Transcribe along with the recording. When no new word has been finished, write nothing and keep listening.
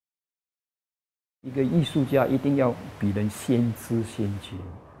一个艺术家一定要比人先知先觉。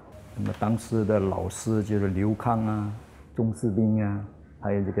那么当时的老师就是刘康啊、钟士斌啊，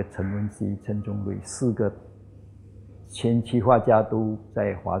还有这个陈文熙、陈宗瑞4个前期画家都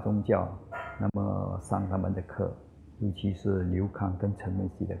在华中教，那么上他们的课，尤其是刘康跟陈文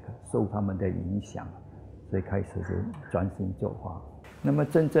熙的课，受他们的影响，所以开始就专心作画。那么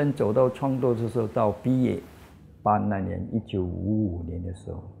真正走到创作的时候，到毕业。那年1955年的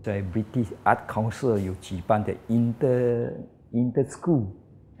时候，在 British Art Council 有举办的 Inter School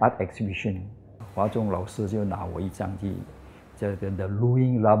Art Exhibition， 华中老师就拿我一张去这个 The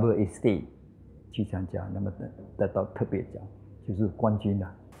Ruin Rubber Estate 去参加，那么得到特别奖，就是冠军了，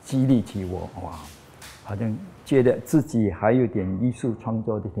激励起我哇，好像觉得自己还有点艺术创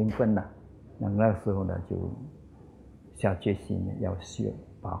作的天分呐。那时候呢，就下决心要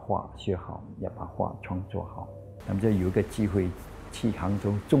把画学好，要把画创作好。那么就有一个机会去杭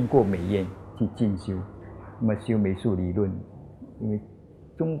州中国美院去进修，那么修美术理论，因为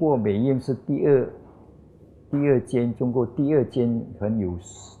中国美院是中国第二间很有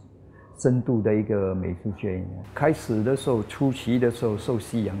深度的一个美术学院。开始的时候，初期的时候受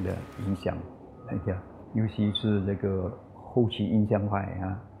西洋的影响，尤其是这个后期印象派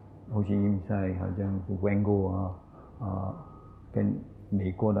啊，后期印象派好像是 Van Gogh 跟美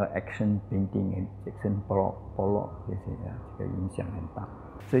国的 action painting 跟 Jackson Pollock 这些这个影响很大。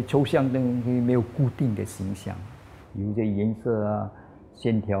所以抽象东西没有固定的形象，有一些颜色啊、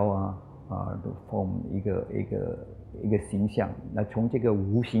线条都 form 一个形象。那从这个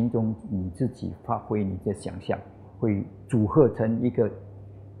无形中，你自己发挥你的想象，会组合成一个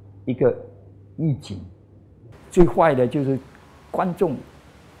意境。最坏的就是观众、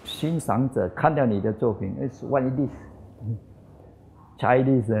欣赏者看到你的作品 ，It's what it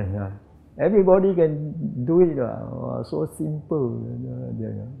is。Chinese, everybody can do it. So simple.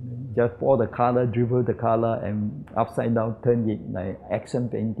 Just pour the color, dribble the color, and upside down turn it like action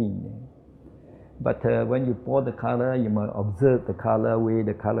painting. But when you pour the color, you must observe the color, where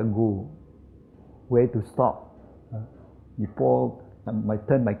the color go, where to stop. You pour,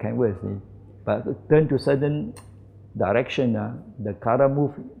 turn my canvas, but turn to certain direction. The color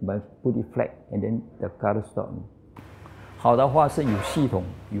move, but put it flat, and then the color stop. 好的画是有系统，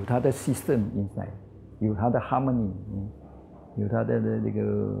有它的 system inside， 有它的 harmony， 有它的这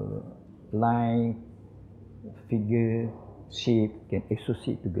个 line, figure, shape can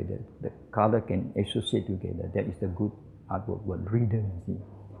associate together. The color can associate together. That is the good artwork. But reader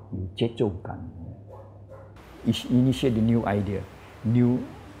有节奏感 ，initiate a new idea, new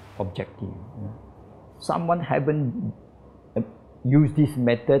objective. Someone haven't used this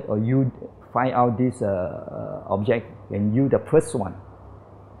method or you find out this object and you the first one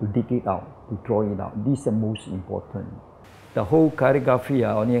to dig it out, to draw it out. This is the most important. The whole calligraphy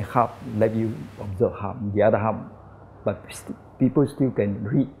only half let you observe half, the other half, but people still can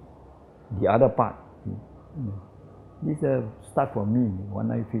read the other part. This start for me.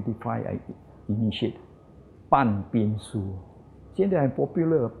 1955 I initiate 半边书，现在很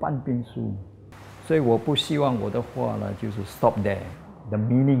popular 半边书，所以我不希望我的画呢就是 stop there. The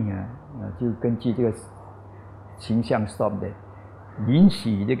meaning 就根据这个形象 stop there， 允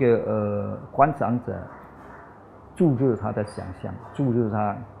许这个观赏者注入他的想象，注入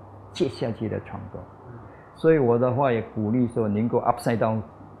他接下去的创作。所以我的话也鼓励说能够 upside down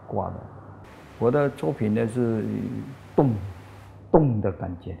挂的。我的作品呢是动的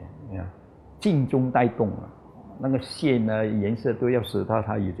感觉的，静中带动啊，那个线呢颜色都要使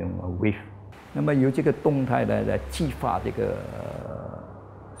它有这种 wave。那么由这个动态来激发这个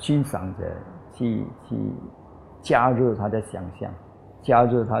欣赏者去加热他的想象，加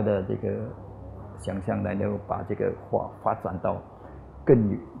热他的这个想象，来能够把这个画发展到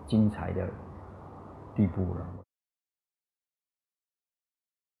更精彩的地步了。